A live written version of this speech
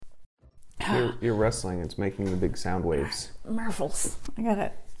You're wrestling. It's making the big sound waves. Murphles. I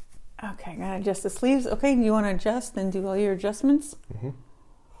gotta adjust the sleeves. Okay, do you want to adjust and do all your adjustments? Mm-hmm.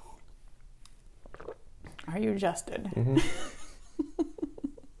 Are you adjusted? Mm-hmm.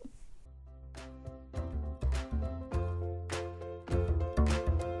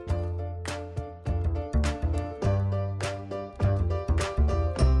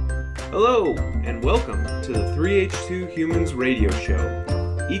 Hello, and welcome to the 3H2 Humans radio show.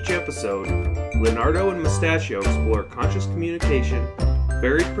 Each episode, Leonardo and Mustachio explore conscious communication,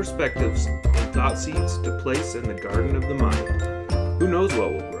 varied perspectives, and thought seeds to place in the garden of the mind. Who knows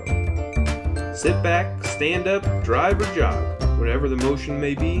what will grow? Sit back, stand up, drive or jog. Whatever the motion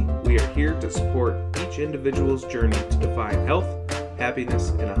may be, we are here to support each individual's journey to define health,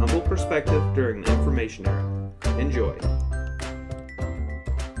 happiness, and a humble perspective during the information era. Enjoy.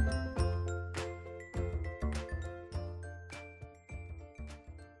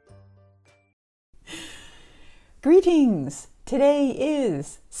 Greetings! Today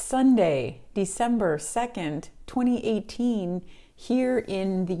is Sunday, December 2nd, 2018, here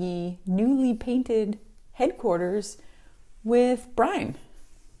in the newly painted headquarters with Brian.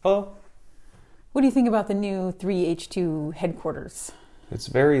 Hello. What do you think about the new 3H2 headquarters? It's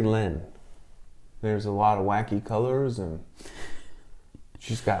very Lynn. There's a lot of wacky colors, and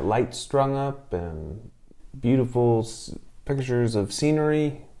she's got lights strung up and beautiful pictures of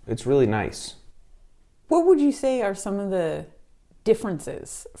scenery. It's really nice. What would you say are some of the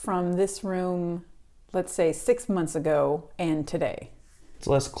differences from this room, let's say 6 months ago and today? It's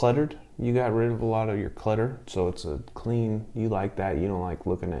less cluttered. You got rid of a lot of your clutter, so it's a clean, you like that. You don't like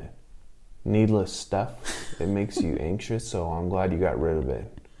looking at needless stuff. It makes you anxious, so I'm glad you got rid of it.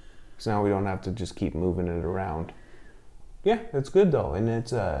 Because now we don't have to just keep moving it around. Yeah, it's good though, and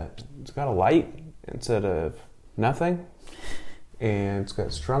it's got a light instead of nothing. And it's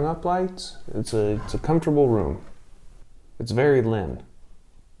got strung up lights. It's a comfortable room. It's very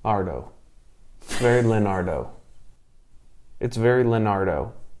Leonardo. Very Leonardo. It's very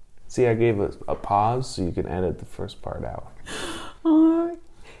Leonardo. See, I gave a pause so you can edit the first part out. Oh,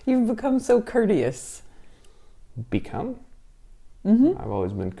 you've become so courteous. Become? Mm-hmm. I've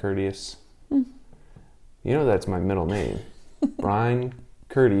always been courteous. Mm. You know that's my middle name. Brian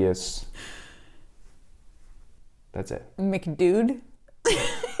Courteous. That's it. McDude?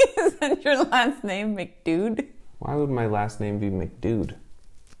 Is that your last name, McDude? Why would my last name be McDude?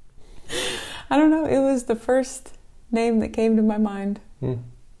 I don't know. It was the first name that came to my mind.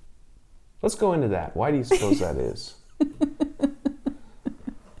 Let's go into that. Why do you suppose that is?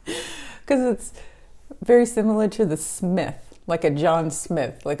 Because it's very similar to the Smith, like a John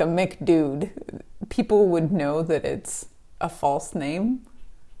Smith, like a McDude. People would know that it's a false name,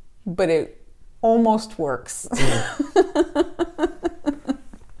 but it almost works.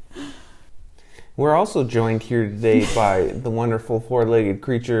 We're also joined here today by the wonderful four-legged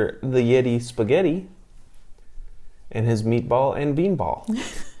creature, the Yeti Spaghetti, and his meatball and beanball.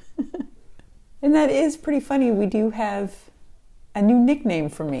 And that is pretty funny. We do have a new nickname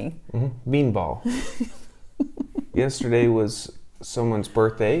for me. Mm-hmm. Beanball. Yesterday was someone's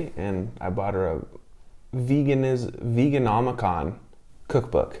birthday, and I bought her a Veganomicon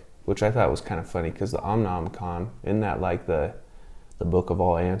cookbook, which I thought was kind of funny because the Omnomicon, isn't that like the book of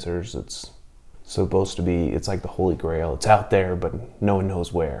all answers? It's supposed to be, it's like the Holy Grail. It's out there, but no one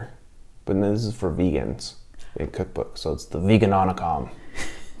knows where. But this is for vegans in cookbook, so it's the Veganomicon.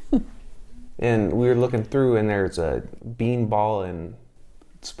 And we were looking through, and there's a beanball and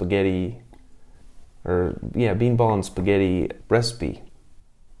spaghetti, beanball and spaghetti recipe.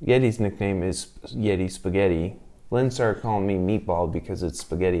 Yeti's nickname is Yeti Spaghetti. Lynn started calling me Meatball because it's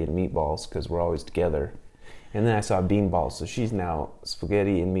spaghetti and meatballs because we're always together. And then I saw Beanball, so she's now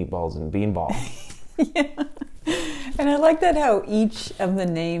Spaghetti and Meatballs and Beanball. Yeah. And I like that how each of the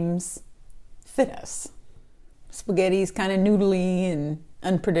names fit us. Spaghetti's kind of noodly and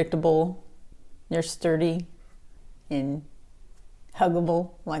unpredictable. You're sturdy and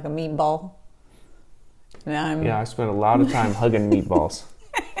huggable like a meatball. And I spent a lot of time hugging meatballs.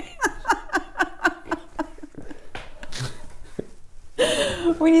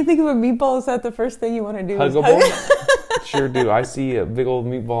 When you think of a meatball, is that the first thing you want to do? Huggable? Sure do. I see a big old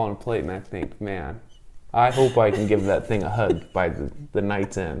meatball on a plate and I think, man, I hope I can give that thing a hug by the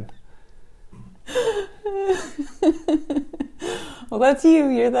night's end. Well, that's you.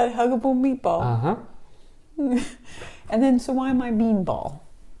 You're that huggable meatball. Uh-huh. And then, so why am I beanball?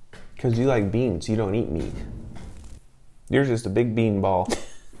 Because you like beans. You don't eat meat. You're just a big beanball.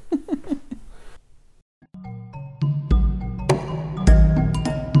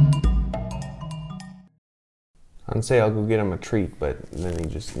 I'd say I'll go get him a treat, but then he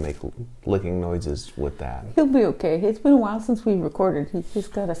just make licking noises with that. He'll be okay. It's been a while since we recorded. He's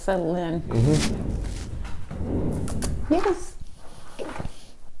just got to settle in. Yes.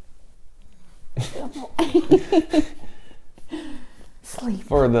 Sleep.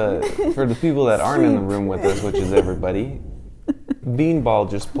 For the people that aren't in the room with us, which is everybody,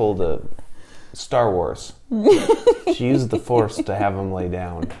 Beanball just pulled a Star Wars. She used the Force to have him lay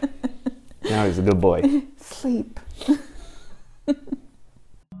down. Now he's a good boy. Sleep.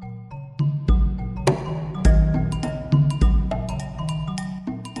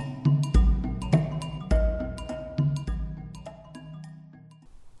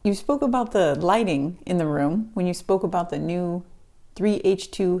 You spoke about the lighting in the room when you spoke about the new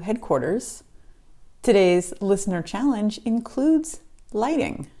 3H2 headquarters. Today's listener challenge includes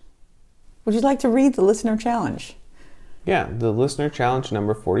lighting. Would you like to read the listener challenge? Yeah, the listener challenge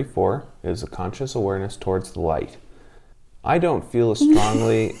number 44 is a conscious awareness towards the light. I don't feel as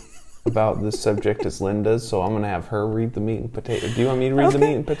strongly about this subject as Lynn does, so I'm going to have her read the meat and potatoes. Do you want me to read the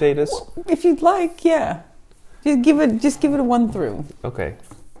meat and potatoes? Well, if you'd like, yeah. Just give it a one through. Okay.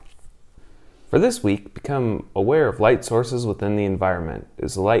 For this week, become aware of light sources within the environment.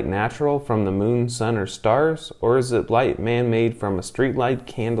 Is the light natural from the moon, sun, or stars, or is it light man-made from a streetlight,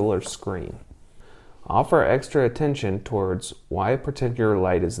 candle, or screen? Offer extra attention towards why a particular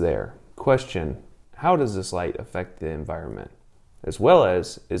light is there. Question, how does this light affect the environment? As well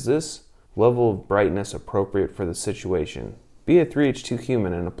as, is this level of brightness appropriate for the situation? Be a 3H2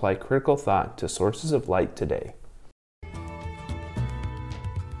 human and apply critical thought to sources of light today.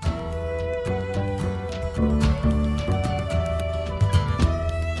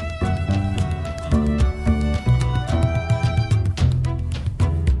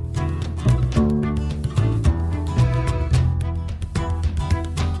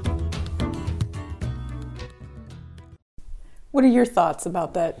 What are your thoughts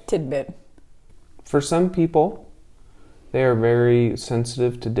about that tidbit? For some people, they are very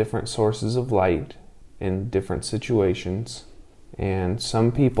sensitive to different sources of light in different situations. And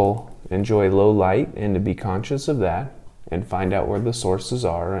some people enjoy low light and to be conscious of that and find out where the sources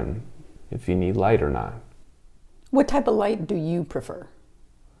are and if you need light or not. What type of light do you prefer?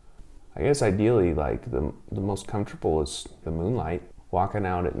 I guess ideally, like the most comfortable is the moonlight. Walking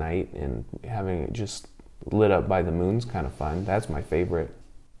out at night and having it just lit up by the moon's kind of fun. That's my favorite.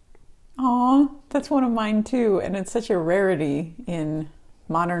 Aw, that's one of mine too. And it's such a rarity in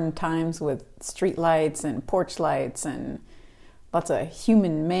modern times with street lights and porch lights and lots of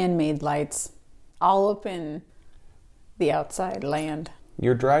human man-made lights all up in the outside land.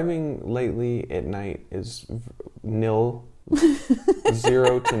 Your driving lately at night is nil,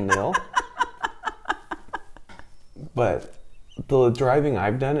 0 to nil. But the driving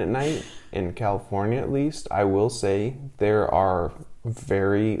I've done at night, in California at least, I will say there are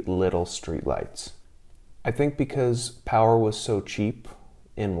very little streetlights. I think because power was so cheap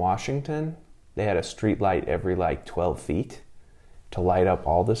in Washington, they had a streetlight every 12 feet to light up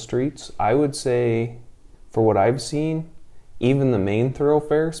all the streets. I would say, for what I've seen, even the main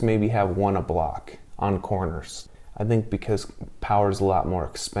thoroughfares maybe have one a block on corners. I think because power is a lot more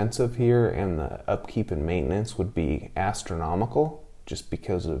expensive here and the upkeep and maintenance would be astronomical just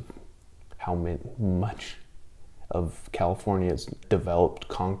because of how much of California's developed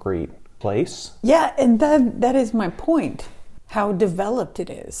concrete place. Yeah, and that is my point, how developed it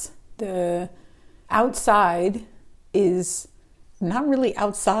is. The outside is not really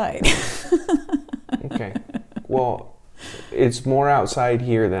outside. Okay. Well, it's more outside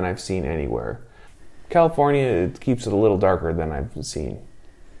here than I've seen anywhere. California, it keeps it a little darker than I've seen.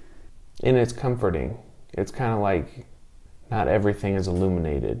 And it's comforting. It's kind of like not everything is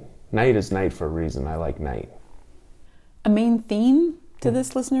illuminated. Night is night for a reason. I like night. A main theme to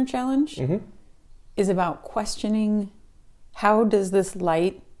this listener challenge Mm-hmm. is about questioning how does this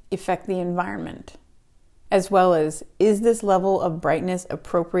light affect the environment, as well as is this level of brightness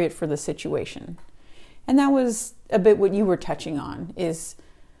appropriate for the situation. And that was a bit what you were touching on, is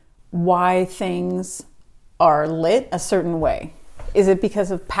why things are lit a certain way. Is it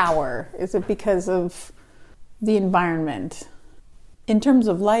because of power? Is it because of the environment? In terms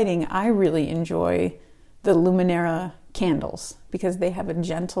of lighting, I really enjoy the Luminera candles because they have a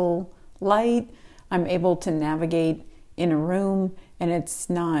gentle light. I'm able to navigate in a room and it's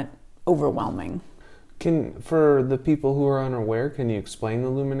not overwhelming. For the people who are unaware, can you explain the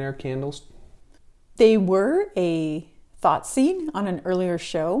Luminaire candles? They were a thought seed on an earlier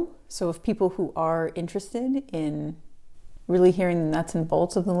show. So if people who are interested in really hearing the nuts and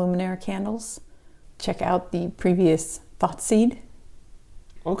bolts of the Luminaire candles, check out the previous thought seed.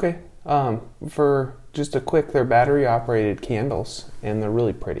 Okay. For just a quick, they're battery operated candles and they're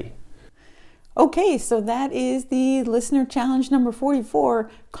really pretty. Okay, so that is the listener challenge number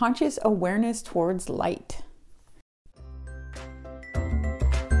 44, conscious awareness towards light.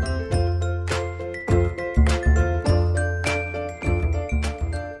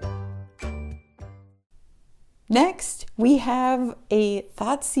 Next, we have a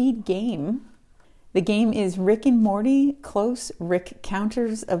thought seed game. The game is Rick and Morty Close Rick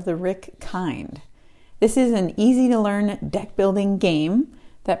Counters of the Rick Kind. This is an easy to learn deck building game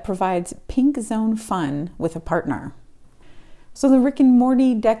that provides pink zone fun with a partner. So the Rick and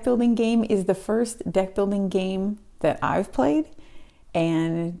Morty deck building game is the first deck building game that I've played,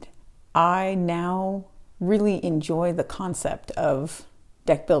 and I now really enjoy the concept of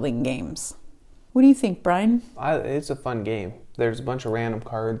deck building games. What do you think, Brian? It's a fun game. There's a bunch of random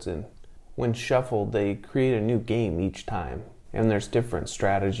cards, and when shuffled, they create a new game each time. And there's different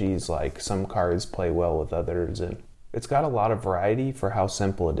strategies, like some cards play well with others, and it's got a lot of variety for how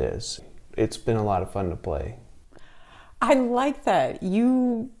simple it is. It's been a lot of fun to play. I like that.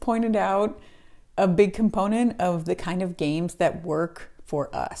 You pointed out a big component of the kind of games that work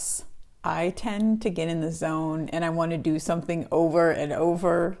for us. I tend to get in the zone and I want to do something over and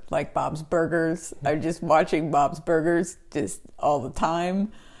over, like Bob's Burgers. I'm just watching Bob's Burgers just all the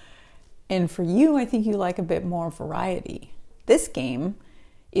time. And for you, I think you like a bit more variety. This game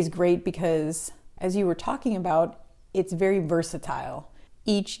is great because, as you were talking about, it's very versatile.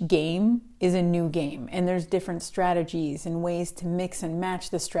 Each game is a new game, and there's different strategies and ways to mix and match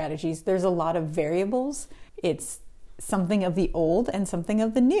the strategies. There's a lot of variables. It's something of the old and something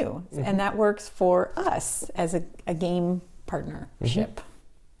of the new. Mm-hmm. And that works for us as a game partnership. Mm-hmm.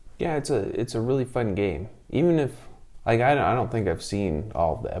 Yeah, it's a really fun game. Even if, like, I don't think I've seen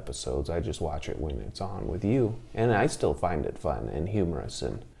all of the episodes. I just watch it when it's on with you. And I still find it fun and humorous.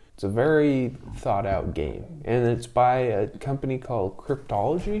 And it's a very thought out game. And it's by a company called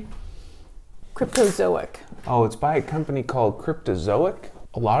Cryptology. Cryptozoic. Oh, it's by a company called Cryptozoic.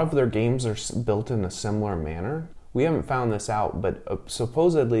 A lot of their games are built in a similar manner. We haven't found this out, but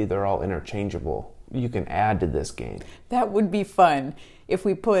supposedly they're all interchangeable. You can add to this game. That would be fun if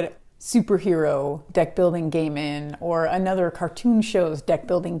we put superhero deck building game in or another cartoon show's deck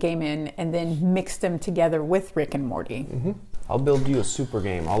building game in and then mix them together with Rick and Morty. Mm-hmm. I'll build you a super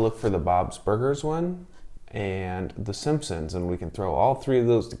game. I'll look for the Bob's Burgers one and the Simpsons, and we can throw all three of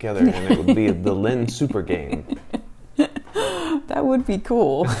those together and it would be the Lynn super game. That would be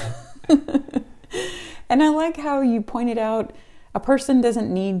cool. And I like how you pointed out a person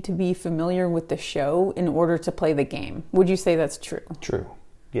doesn't need to be familiar with the show in order to play the game. Would you say that's true? True.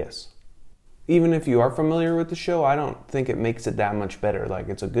 Yes. Even if you are familiar with the show, I don't think it makes it that much better. Like,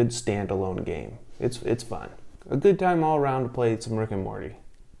 it's a good standalone game. It's fun. A good time all around to play some Rick and Morty.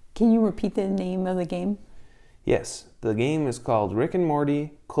 Can you repeat the name of the game? Yes. The game is called Rick and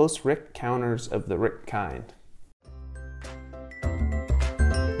Morty Close Rick Counters of the Rick Kind.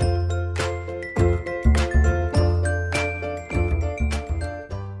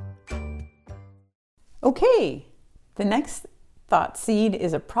 Okay, the next thought seed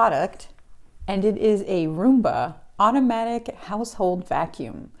is a product, and it is a Roomba automatic household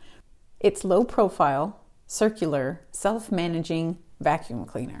vacuum. It's low profile, circular, self-managing vacuum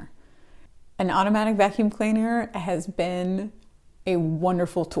cleaner. An automatic vacuum cleaner has been a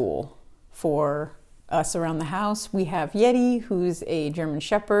wonderful tool for us around the house. We have Yeti, who's a German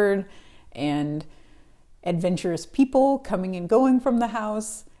Shepherd, and adventurous people coming and going from the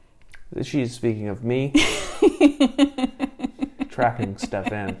house. She's speaking of me. Tracking stuff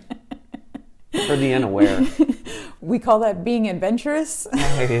in. For the unaware. We call that being adventurous.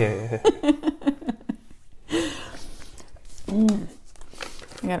 I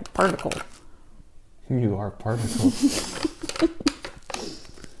got a particle. You are particles.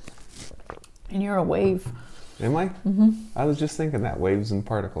 And you're a wave. Am I? Mm-hmm. I was just thinking that, waves and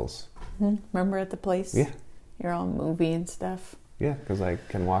particles. Mm-hmm. Remember at the place? Yeah. You're all movie and stuff. Yeah, because I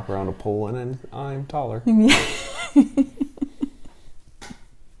can walk around a pole and I'm taller.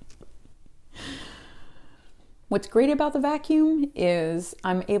 What's great about the vacuum is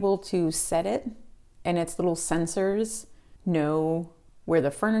I'm able to set it, and its little sensors know where the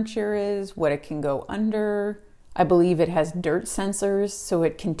furniture is, what it can go under. I believe it has dirt sensors, so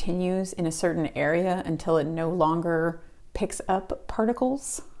it continues in a certain area until it no longer picks up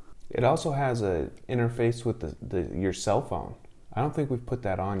particles. It also has an interface with your cell phone. I don't think we've put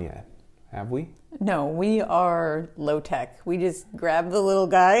that on yet. Have we? No, we are low tech. We just grab the little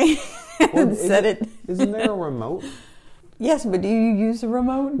guy and set it. Isn't there a remote? Yes, but do you use a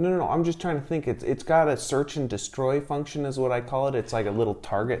remote? No. I'm just trying to think. It's got a search and destroy function, is what I call it. It's like a little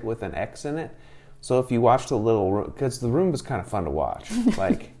target with an X in it. So if you watch because the Roomba's kind of fun to watch.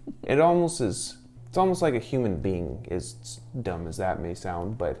 Like it's almost like a human being. As dumb as that may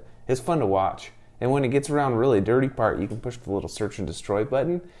sound, but it's fun to watch. And when it gets around really dirty part, you can push the little search and destroy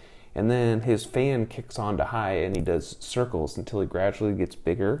button, and then his fan kicks on to high, and he does circles until he gradually gets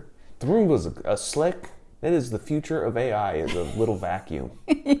bigger. The Roomba's a slick. It is the future of AI, is a little vacuum.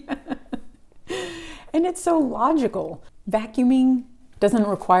 Yeah. And it's so logical. Vacuuming doesn't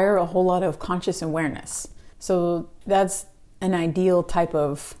require a whole lot of conscious awareness. So that's an ideal type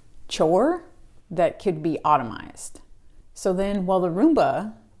of chore that could be automized. So then while the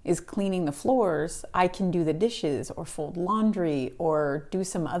Roomba is cleaning the floors, I can do the dishes or fold laundry or do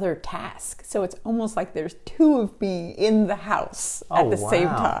some other task. So it's almost like there's two of me in the house at the same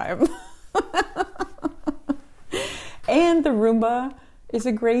time. And the Roomba is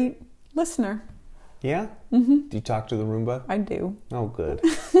a great listener. Yeah? Mm-hmm. Do you talk to the Roomba? I do. Oh, good.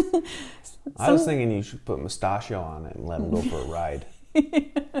 I was thinking you should put Mustachio on it and let him go for a ride.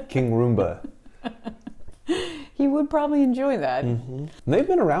 King Roomba. He would probably enjoy that. Mm-hmm. They've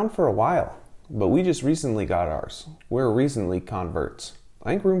been around for a while, but we just recently got ours. We're recently converts. I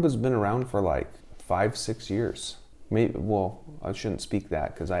think Roomba's been around for like 5-6 years. Maybe. Well, I shouldn't speak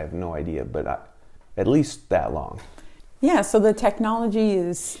that because I have no idea, but at least that long. Yeah, so the technology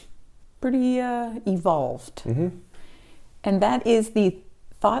is pretty evolved. Mm-hmm. And that is the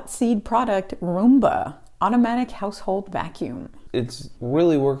Thoughtseed product Roomba, automatic household vacuum. It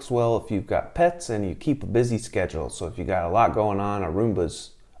really works well if you've got pets and you keep a busy schedule. So if you got a lot going on, a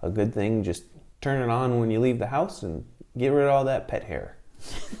Roomba's a good thing. Just turn it on when you leave the house and get rid of all that pet hair.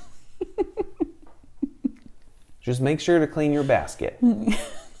 Just make sure to clean your basket.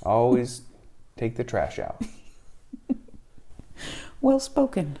 Always take the trash out. Well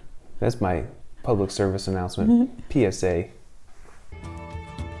spoken. That's my public service announcement. PSA.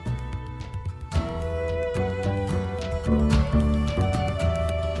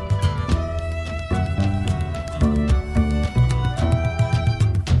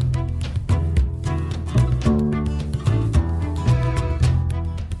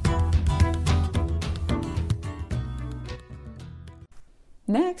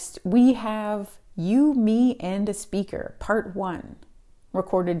 Next, we have You, Me, and a Speaker, Part 1,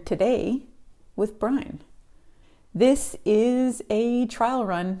 recorded today with Brian. This is a trial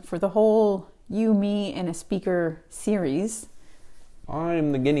run for the whole You, Me, and a Speaker series.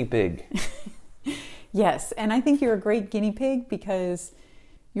 I'm the guinea pig. Yes, and I think you're a great guinea pig because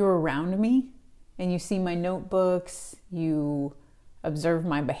you're around me and you see my notebooks, you observe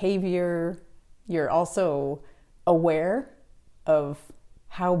my behavior, you're also aware of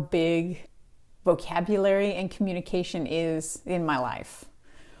how big vocabulary and communication is in my life.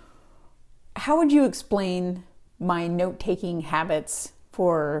 How would you explain my note-taking habits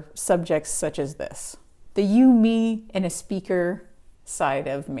for subjects such as this? The you, me, and a speaker side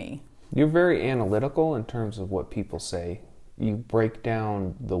of me. You're very analytical in terms of what people say. You break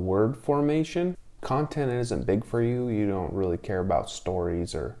down the word formation. Content isn't big for you. You don't really care about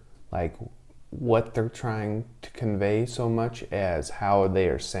stories or like what they're trying to convey so much as how they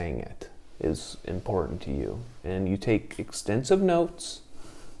are saying it is important to you. And you take extensive notes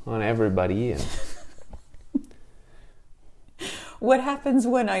on everybody. And what happens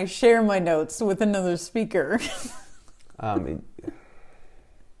when I share my notes with another speaker? I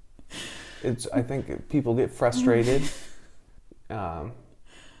think people get frustrated, but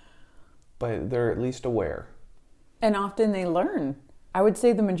they're at least aware. And often they learn. I would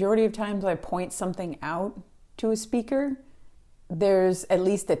say the majority of times I point something out to a speaker, there's at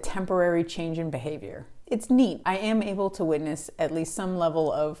least a temporary change in behavior. It's neat. I am able to witness at least some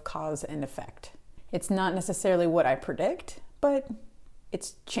level of cause and effect. It's not necessarily what I predict, but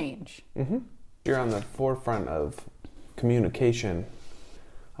it's change. Mm-hmm. You're on the forefront of communication.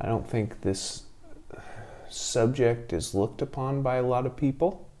 I don't think this subject is looked upon by a lot of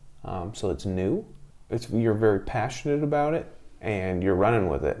people, so it's new. You're very passionate about it, and you're running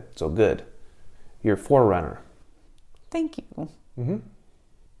with it, so good. You're a forerunner. Thank you. Mm-hmm.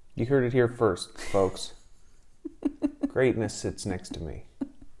 You heard it here first, folks. Greatness sits next to me.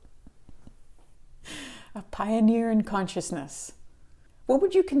 A pioneer in consciousness. What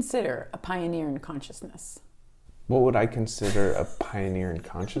would you consider a pioneer in consciousness? What would I consider a pioneer in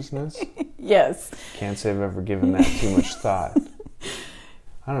consciousness? Yes. Can't say I've ever given that too much thought.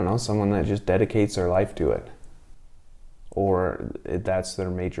 I don't know, someone that just dedicates their life to it. Or that's their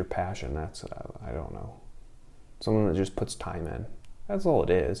major passion. I don't know. Someone that just puts time in. That's all it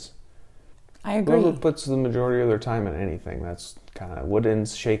is. I agree. Whoever puts the majority of their time in anything, that's kind of what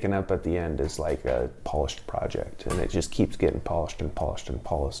ends shaking up at the end is like a polished project, and it just keeps getting polished and polished and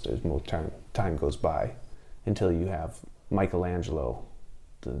polished as more time goes by, until you have Michelangelo,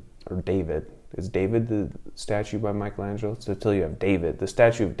 or David. Is David the statue by Michelangelo? So until you have David, the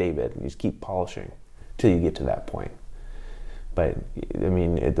statue of David, and you just keep polishing till you get to that point. But I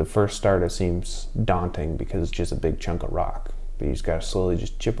mean, at the first start, it seems daunting because it's just a big chunk of rock, but you just got to slowly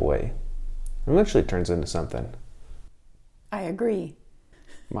just chip away. Eventually it turns into something. I agree.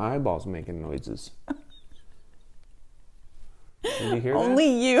 My eyeball's making noises. Did you hear Only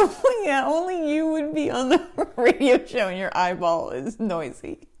that? you, yeah, only you would be on the radio show and your eyeball is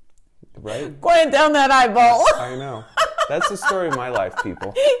noisy. Right? Quiet down that eyeball. I know. That's the story of my life,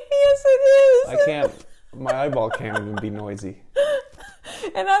 people. Yes, it is. I can't, my eyeball can't even be noisy.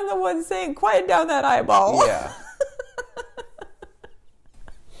 And I'm the one saying, quiet down that eyeball. Yeah.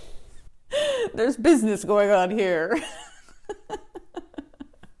 There's business going on here.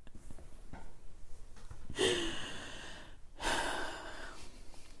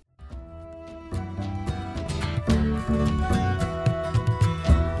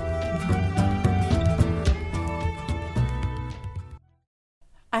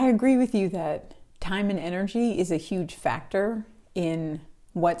 I agree with you that time and energy is a huge factor in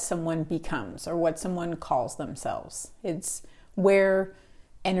what someone becomes or what someone calls themselves. It's where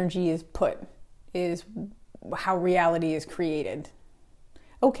energy is put, is how reality is created.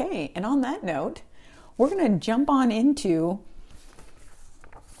 Okay, and on that note, we're going to jump on into...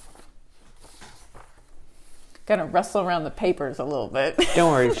 Gonna wrestle around the papers a little bit.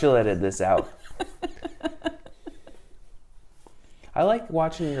 Don't worry, she'll edit this out. I like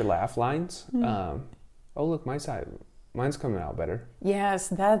watching your laugh lines. Oh, look, mine's coming out better. Yes,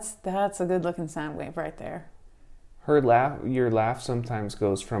 that's a good looking sound wave right there. Your laugh sometimes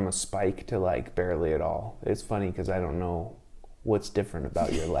goes from a spike to like barely at all. It's funny because I don't know what's different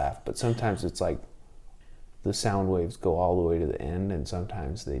about your laugh, but sometimes it's like the sound waves go all the way to the end, and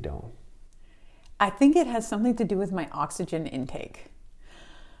sometimes they don't. I think it has something to do with my oxygen intake.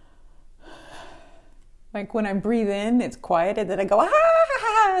 Like when I breathe in, it's quiet, and then I go,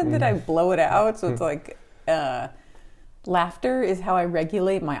 ah, and then I blow it out. So it's like, laughter is how I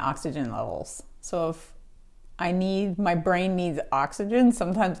regulate my oxygen levels. So if my brain needs oxygen,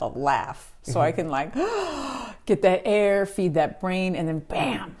 sometimes I'll laugh. So I can like, get that air, feed that brain, and then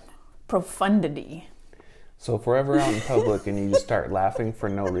bam, profundity. So if we're ever out in public and you just start laughing for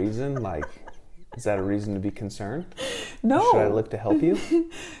no reason, like, is that a reason to be concerned? No. Should I look to help you?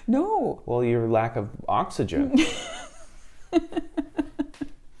 No. Well, your lack of oxygen.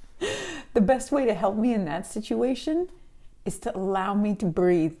 The best way to help me in that situation is to allow me to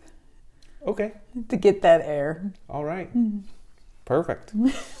breathe. Okay. To get that air. All right. Perfect.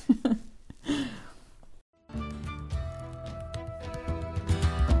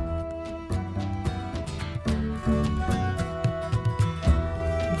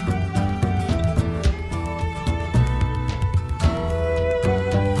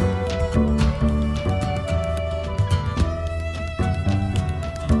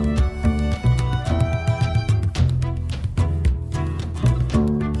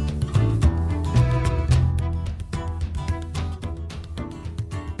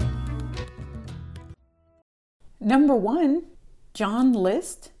 Number 1, John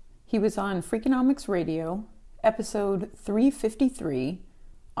List. He was on Freakonomics Radio, episode 353,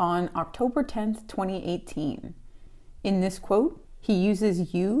 on October 10th, 2018. In this quote, he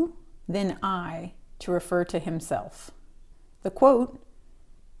uses you, then I, to refer to himself. The quote,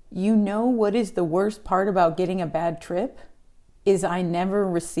 "You know what is the worst part about getting a bad trip? Is I never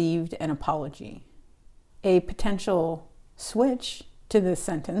received an apology." A potential switch to this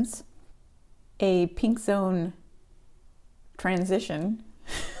sentence, a pink zone transition.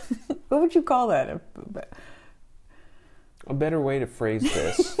 What would you call that? A better way to phrase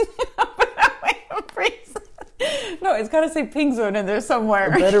this. No, it's got to say pink zone in there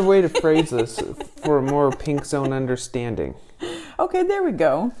somewhere. A better way to phrase this for a more pink zone understanding. Okay, there we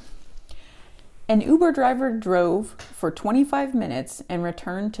go. An Uber driver drove for 25 minutes and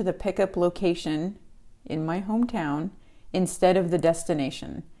returned to the pickup location in my hometown instead of the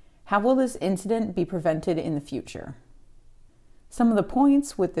destination. How will this incident be prevented in the future? Some of the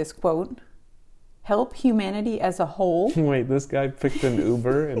points with this quote: help humanity as a whole. Wait, this guy picked an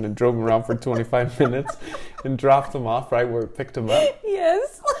Uber and then drove him around for 25 minutes and dropped him off right where it picked him up?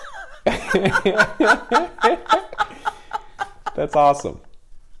 Yes. That's awesome.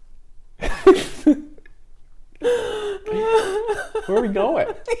 Where are we going?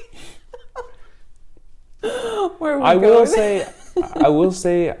 Where are we I going? will say, I will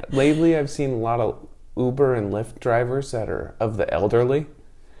say, lately I've seen a lot of Uber and Lyft drivers that are of the elderly.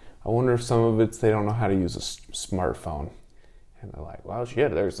 I wonder if some of it's they don't know how to use a smartphone. And they're like, well,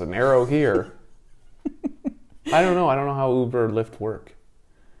 shit, there's an arrow here. I don't know. I don't know how Uber or Lyft work.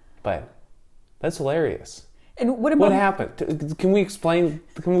 But that's hilarious. And what What happened? Can we explain?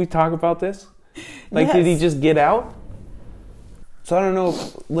 Can we talk about this? Like, Yes. Did he just get out? So I don't know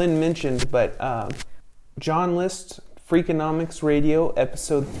if Lynn mentioned, but John List, Freakonomics Radio,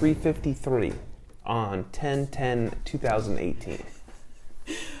 episode 353 on 10/10/2018.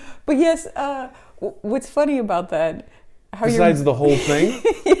 But yes, what's funny about that? Besides the whole thing?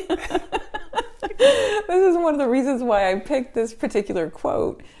 This is one of the reasons why I picked this particular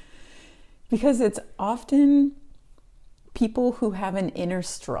quote. Because it's often people who have an inner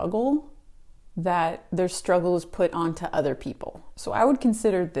struggle that their struggle is put onto other people. So I would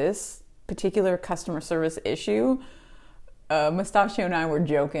consider this particular customer service issue. Mustachio and I were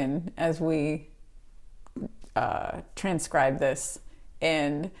joking as we transcribed this,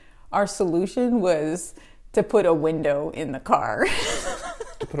 and our solution was to put a window in the car.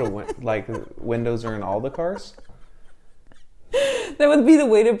 To put like windows are in all the cars? That would be the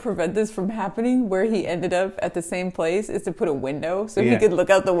way to prevent this from happening, where he ended up at the same place, is to put a window so he could look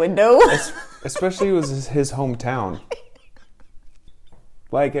out the window. Especially it was his hometown.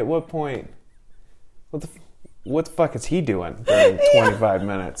 Like, at what point? What the fuck is he doing during 25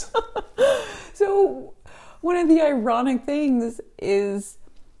 minutes? So one of the ironic things is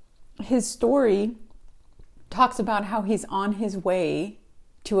his story talks about how he's on his way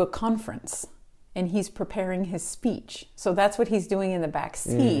to a conference and he's preparing his speech. So that's what he's doing in the back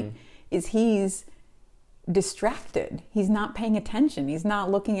seat, is he's distracted. He's not paying attention. He's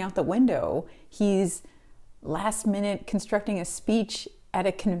not looking out the window. He's last minute constructing a speech at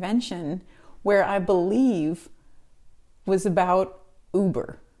a convention where I believe was about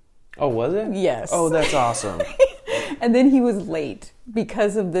Uber. Oh, was it? Yes. Oh, that's awesome. And then he was late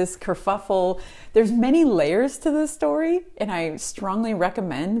because of this kerfuffle. There's many layers to this story, and I strongly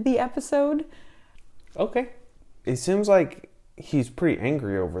recommend the episode. Okay. It seems like he's pretty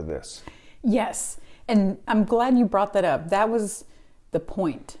angry over this. Yes. And I'm glad you brought that up. That was the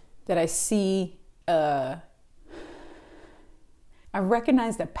point that I see. I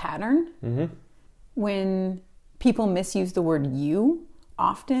recognized a pattern when people misuse the word you.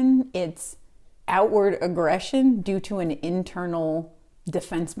 Often it's outward aggression due to an internal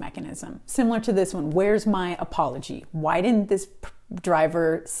defense mechanism. Similar to this one. Where's my apology? Why didn't this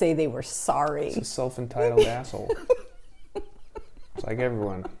driver say they were sorry? It's a self-entitled asshole. It's like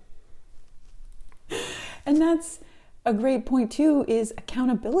everyone. And that's a great point too, is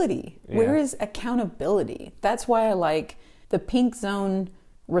accountability. Yeah. Where is accountability? That's why I like the pink zone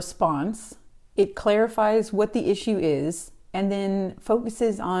response. It clarifies what the issue is and then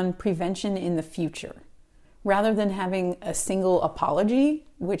focuses on prevention in the future. Rather than having a single apology,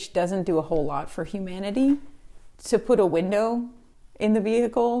 which doesn't do a whole lot for humanity, to put a window in the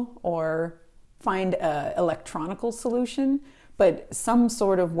vehicle or find an electronical solution, but some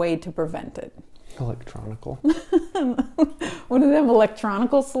sort of way to prevent it. Electronical. What do they have,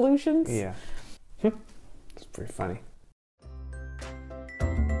 electronical solutions? Yeah. It's pretty funny.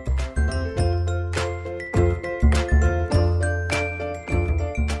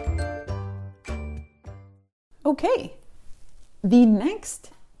 Okay. The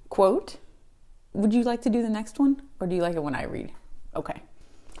next quote, would you like to do the next one? Or do you like it when I read? Okay.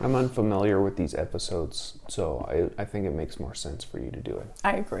 I'm unfamiliar with these episodes, so I think it makes more sense for you to do it.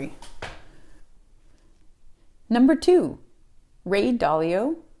 I agree. Number 2, Ray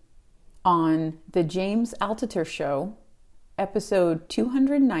Dalio on The James Altucher Show, episode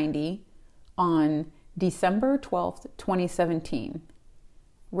 290 on December 12th, 2017.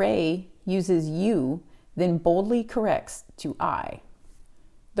 Ray uses you, then boldly corrects to I.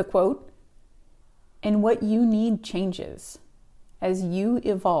 The quote, "And what you need changes. As you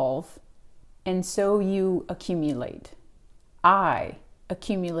evolve, and so you accumulate. I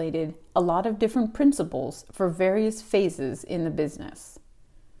accumulated a lot of different principles for various phases in the business."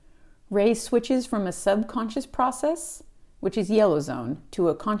 Ray switches from a subconscious process, which is yellow zone, to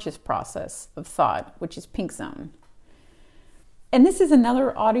a conscious process of thought, which is pink zone. And this is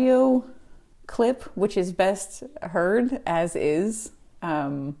another audio clip, which is best heard as is,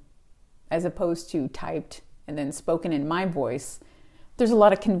 as opposed to typed and then spoken in my voice. There's a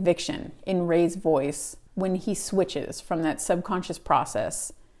lot of conviction in Ray's voice when he switches from that subconscious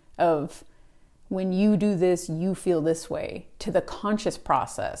process of when you do this, you feel this way, to the conscious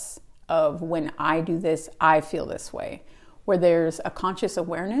process of when I do this, I feel this way, where there's a conscious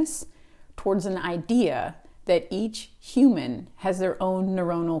awareness towards an idea that each human has their own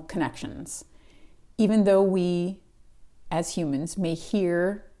neuronal connections. Even though we, as humans, may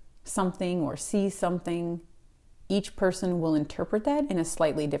hear something or see something, each person will interpret that in a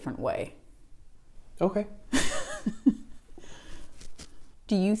slightly different way. Okay.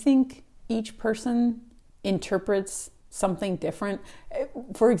 Do you think each person interprets something different?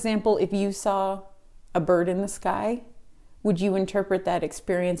 For example, if you saw a bird in the sky, would you interpret that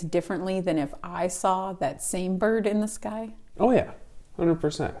experience differently than if I saw that same bird in the sky? Oh yeah,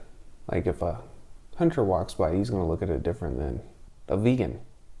 100%. Like if a hunter walks by, he's going to look at it different than a vegan,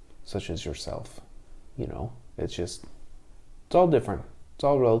 such as yourself. You know, it's all different. It's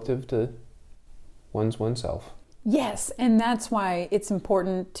all relative to oneself. Yes, and that's why it's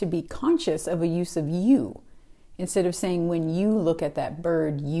important to be conscious of a use of you, instead of saying when you look at that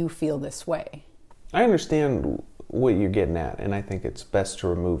bird, you feel this way. I understand what you're getting at, and I think it's best to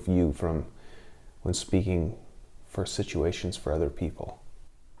remove you from when speaking for situations for other people.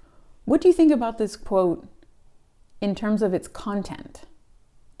 What do you think about this quote in terms of its content?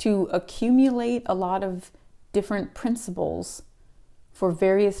 To accumulate a lot of different principles for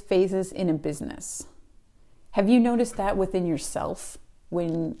various phases in a business. Have you noticed that within yourself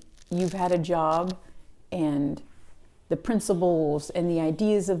when you've had a job and the principles and the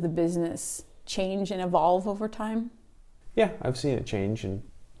ideas of the business change and evolve over time? Yeah, I've seen it change, and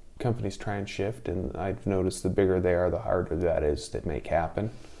companies try and shift, and I've noticed the bigger they are, the harder that is to make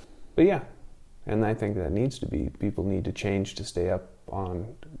happen. But yeah, and I think that needs to be. People need to change to stay up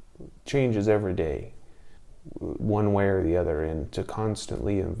on changes every day, one way or the other, and to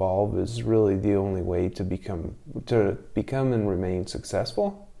constantly evolve is really the only way to become and remain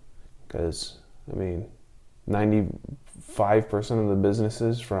successful. Because, I mean, 95% of the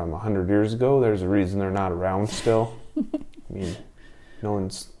businesses from 100 years ago, there's a reason they're not around still. I mean, no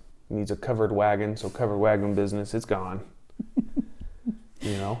one needs a covered wagon, so covered wagon business, it's gone.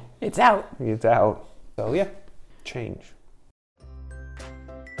 You know? It's out. It's out. So yeah, change.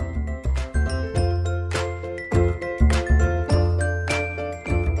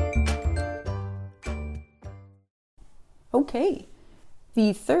 Okay.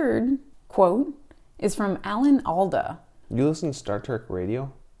 The third quote is from Alan Alda. You listen to Star Trek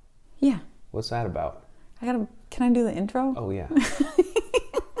Radio? Yeah. What's that about? Can I do the intro? Oh yeah.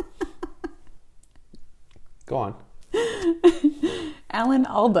 Go on. Alan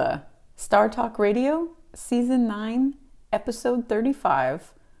Alda, Star Talk Radio, Season 9, Episode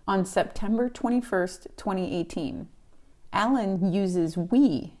 35, on September 21st, 2018. Alan uses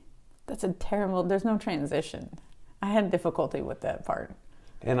we. That's a terrible, there's no transition. I had difficulty with that part.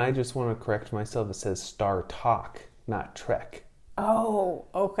 And I just want to correct myself. It says Star Talk, not Trek. Oh,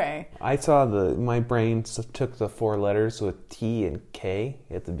 okay. I saw my brain took the 4 letters with T and K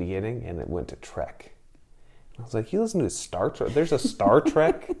at the beginning, and it went to Trek. I was like, you listen to Star Trek? There's a Star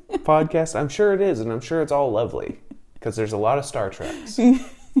Trek podcast? I'm sure it is, and I'm sure it's all lovely, because there's a lot of Star Treks.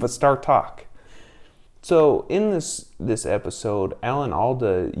 But Star Talk. So in this episode, Alan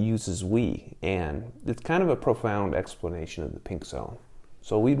Alda uses we, and it's kind of a profound explanation of the pink zone.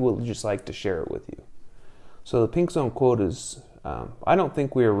 So we would just like to share it with you. So the pink zone quote is, I don't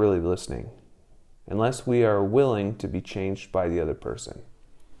think we are really listening unless we are willing to be changed by the other person.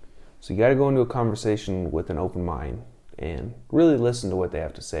 So you got to go into a conversation with an open mind and really listen to what they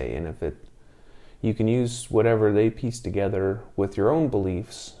have to say. And you can use whatever they piece together with your own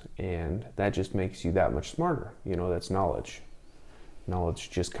beliefs, and that just makes you that much smarter. You know, that's knowledge.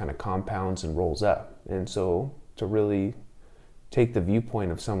 Knowledge just kind of compounds and rolls up. And so to really take the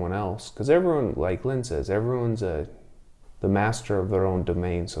viewpoint of someone else, because everyone, like Lynn says, everyone's the master of their own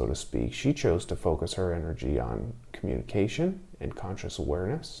domain, so to speak. She chose to focus her energy on communication and conscious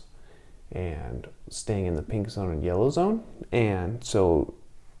awareness and staying in the pink zone and yellow zone. And so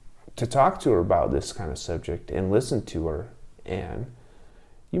to talk to her about this kind of subject and listen to her, and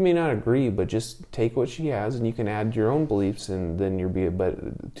you may not agree, but just take what she has and you can add your own beliefs, and then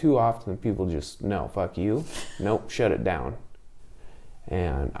but too often people just, no, fuck you. Nope, shut it down.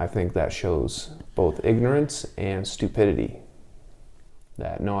 And I think that shows both ignorance and stupidity.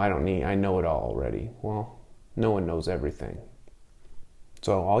 That, no, I know it all already. Well, no one knows everything.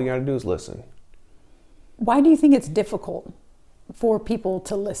 So all you gotta do is listen. Why do you think it's difficult for people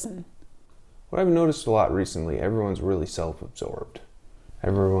to listen? What I've noticed a lot recently, everyone's really self-absorbed.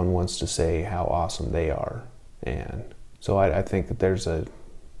 Everyone wants to say how awesome they are. And so I think that there's an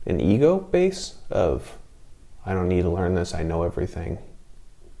ego base of, I don't need to learn this, I know everything,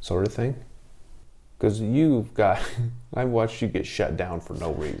 sort of thing. Because I've watched you get shut down for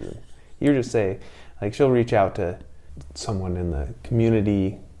no reason. You just say, like, she'll reach out to someone in the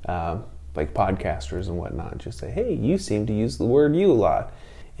community like podcasters and whatnot, just say, hey, you seem to use the word you a lot.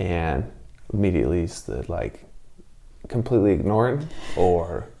 And immediately it's the like completely ignore it,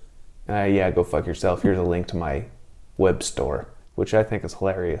 or yeah, go fuck yourself. Here's a link to my web store, which I think is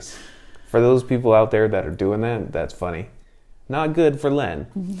hilarious. For those people out there that are doing that, that's funny. Not good for Len,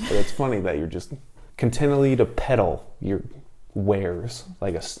 but it's funny that you're just continually to peddle your wares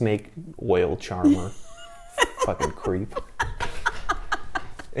like a snake oil charmer. Fucking creep.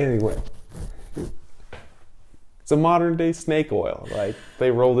 Anyway. It's a modern day snake oil. Like,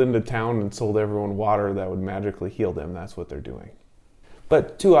 they rolled into town and sold everyone water that would magically heal them. That's what they're doing.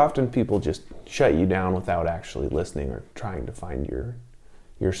 But too often people just shut you down without actually listening or trying to find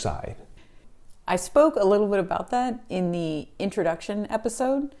your side. I spoke a little bit about that in the introduction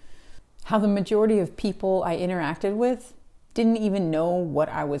episode, how the majority of people I interacted with didn't even know what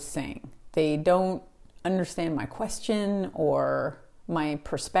I was saying. They don't understand my question or my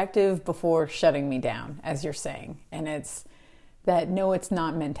perspective before shutting me down, as you're saying. And it's that no, it's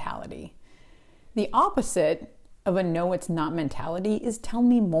not mentality. The opposite of a no, it's not mentality is tell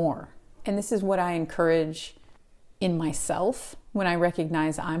me more. And this is what I encourage in myself when I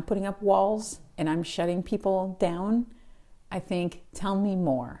recognize I'm putting up walls and I'm shutting people down. I think, tell me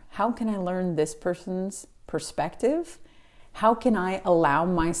more. How can I learn this person's perspective? How can I allow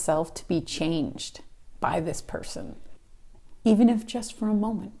myself to be changed by this person? Even if just for a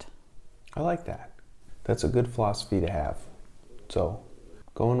moment. I like that. That's a good philosophy to have. So,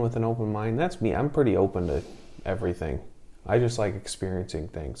 going with an open mind, that's me. I'm pretty open to everything. I just like experiencing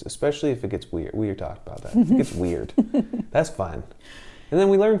things, especially if it gets weird. We talked about that. If it gets weird, that's fun. And then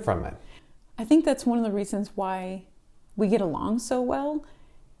we learn from it. I think that's one of the reasons why we get along so well,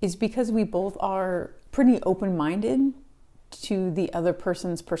 is because we both are pretty open-minded to the other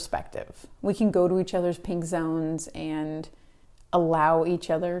person's perspective. We can go to each other's pink zones and allow each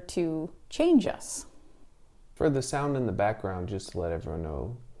other to change us. For the sound in the background, just to let everyone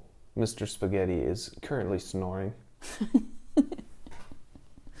know, Mr. Spaghetti is currently snoring.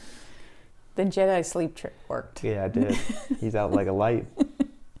 The Jedi sleep trick worked. Yeah, it did. He's out like a light.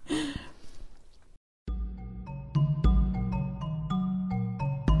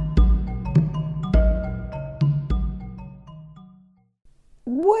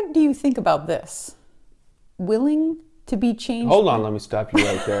 What do you think about this? Willing to be changed? Hold on, let me stop you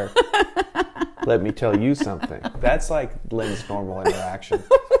right there. Let me tell you something. That's like Lynn's normal interaction.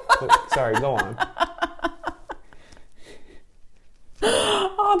 Sorry, go on.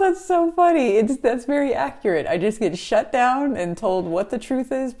 Oh, that's so funny. That's very accurate. I just get shut down and told what the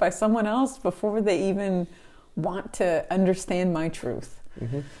truth is by someone else before they even want to understand my truth.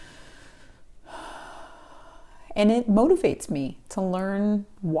 Mm-hmm. And it motivates me to learn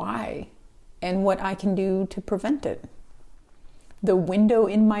why and what I can do to prevent it. The window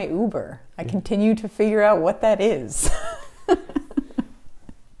in my Uber. I continue to figure out what that is.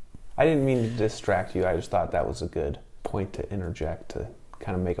 I didn't mean to distract you. I just thought that was a good point to interject to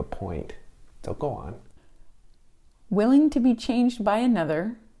kind of make a point. So go on. Willing to be changed by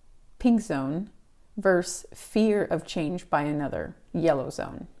another, pink zone, versus fear of change by another, yellow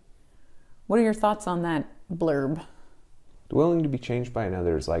zone. What are your thoughts on that blurb? Willing to be changed by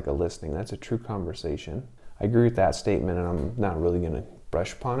another is like a listening. That's a true conversation. I agree with that statement, and I'm not really going to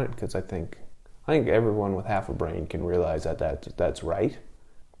brush upon it because I think everyone with half a brain can realize that's right.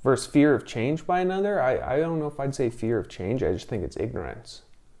 Versus fear of change by another, I don't know if I'd say fear of change. I just think it's ignorance.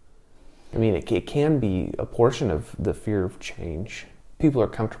 I mean, it can be a portion of the fear of change. People are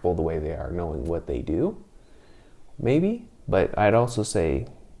comfortable the way they are, knowing what they do, maybe. But I'd also say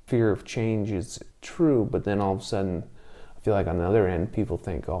fear of change is true, but then all of a sudden, I feel like on the other end, people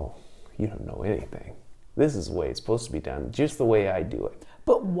think, oh, you don't know anything. This is the way it's supposed to be done, just the way I do it.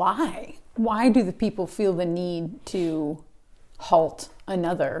 But why? Why do the people feel the need to halt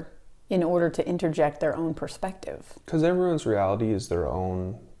another in order to interject their own perspective? Because everyone's reality is their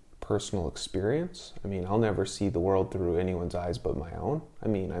own personal experience. I mean, I'll never see the world through anyone's eyes but my own. I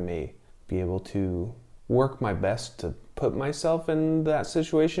mean, I may be able to work my best to put myself in that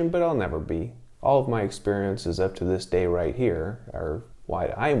situation, but I'll never be. All of my experiences up to this day right here are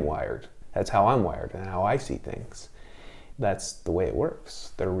why I'm wired. That's how I'm wired and how I see things. That's the way it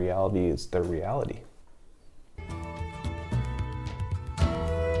works. Their reality is their reality.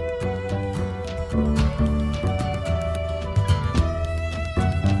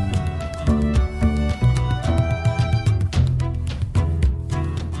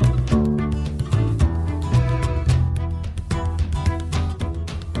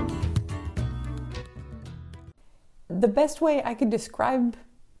 The best way I could describe,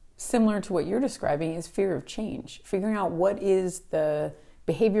 similar to what you're describing, is fear of change. Figuring out what is the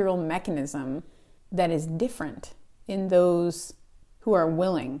behavioral mechanism that is different in those who are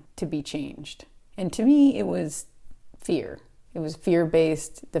willing to be changed. And to me, it was fear. It was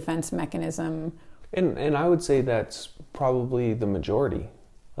fear-based defense mechanism. And I would say that's probably the majority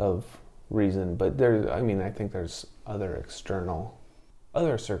of reason, but I think there's other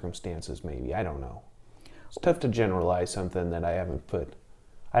circumstances maybe. I don't know. It's tough to generalize something that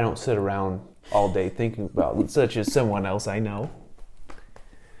I don't sit around all day thinking about, such as someone else I know.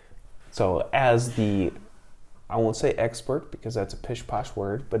 So as I won't say expert because that's a pish-posh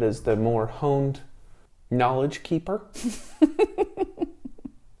word, but as the more honed knowledge keeper,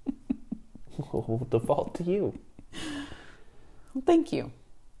 we'll default to you. Well, thank you.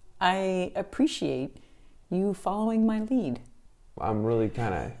 I appreciate you following my lead. I'm really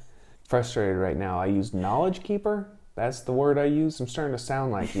kind of frustrated right now. I use knowledge keeper. That's the word I use. I'm starting to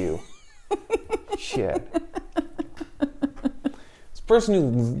sound like you. Shit. This person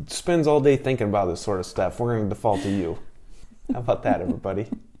who spends all day thinking about this sort of stuff, we're going to default to you. How about that, everybody?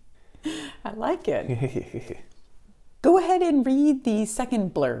 I like it. Go ahead and read the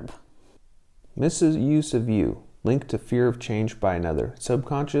second blurb. Misuse of you, linked to fear of change by another,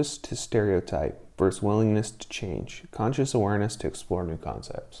 subconscious to stereotype versus willingness to change, conscious awareness to explore new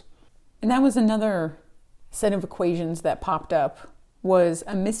concepts. And that was another set of equations that popped up, was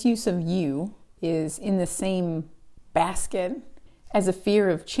a misuse of you is in the same basket as a fear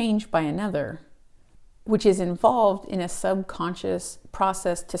of change by another, which is involved in a subconscious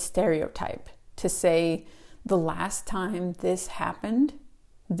process to stereotype, to say, the last time this happened,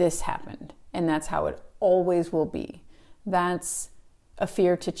 and that's how it always will be. That's a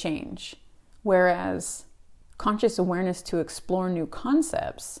fear to change. Whereas conscious awareness to explore new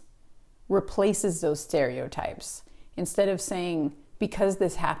concepts replaces those stereotypes. Instead of saying, because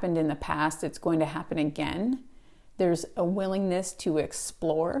this happened in the past, it's going to happen again, there's a willingness to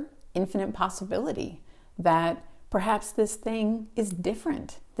explore infinite possibility that perhaps this thing is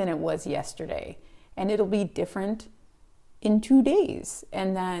different than it was yesterday, and it'll be different in 2 days,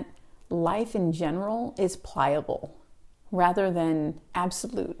 and that life in general is pliable rather than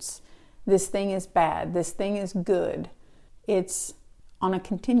absolutes. This thing is bad, this thing is good. It's on a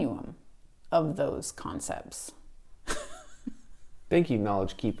continuum of those concepts. Thank you,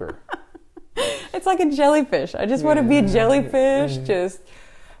 knowledge keeper. It's like a jellyfish. I just want to be a jellyfish, just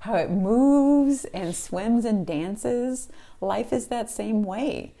how it moves and swims and dances. Life is that same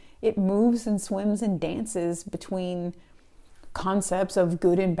way. It moves and swims and dances between concepts of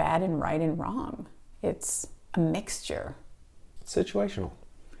good and bad and right and wrong. It's a mixture. Situational.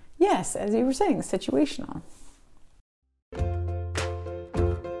 Yes, as you were saying, situational.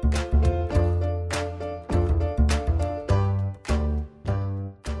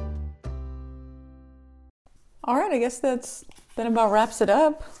 All right, I guess that about wraps it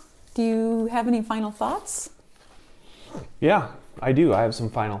up. Do you have any final thoughts? Yeah, I do. I have some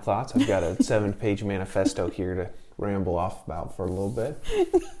final thoughts. I've got a 7-page manifesto here to ramble off about for a little bit.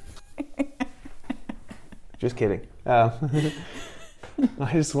 Just kidding.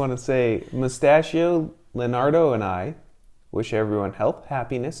 I just want to say, Mustachio, Leonardo, and I wish everyone health,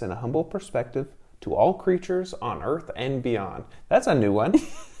 happiness, and a humble perspective to all creatures on Earth and beyond. That's a new one.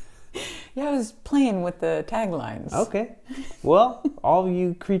 Yeah, I was playing with the taglines. Okay. Well, all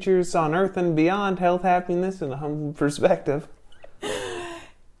you creatures on Earth and beyond, health, happiness, and a humble perspective.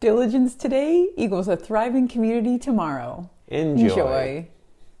 Diligence today equals a thriving community tomorrow. Enjoy.